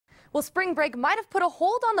Well, spring break might have put a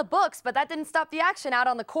hold on the books, but that didn't stop the action out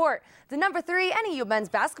on the court. The number 3 NAU men's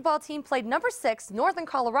basketball team played number 6 Northern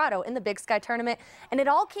Colorado in the Big Sky tournament, and it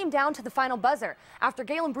all came down to the final buzzer. After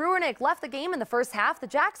Galen Brewernick left the game in the first half, the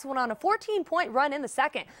Jacks went on a 14-point run in the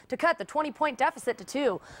second to cut the 20-point deficit to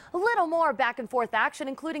 2. A little more back-and-forth action,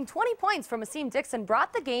 including 20 points from Asim Dixon,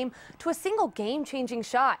 brought the game to a single game-changing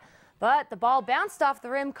shot. But the ball bounced off the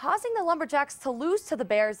rim, causing the Lumberjacks to lose to the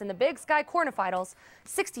Bears in the Big Sky quarterfinals,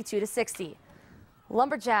 62-60.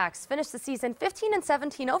 Lumberjacks finished the season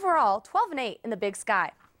 15-17 overall, 12-8 in the Big Sky.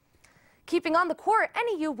 Keeping on the court,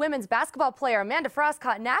 NAU women's basketball player Amanda Frost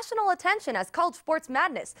caught national attention as College Sports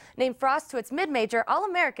Madness named Frost to its mid-major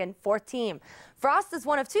All-American 4th team. Frost is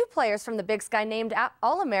one of 2 players from the Big Sky named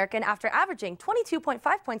All-American after averaging 22.5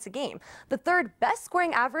 points a game, the 3rd best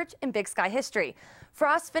scoring average in Big Sky history.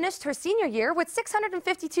 Frost finished her senior year with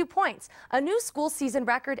 652 points, a new school season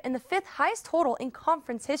record and the 5th highest total in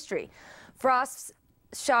conference history. Frost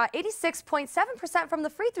shot 86.7% from the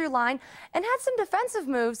free throw line and had some defensive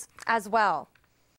moves as well.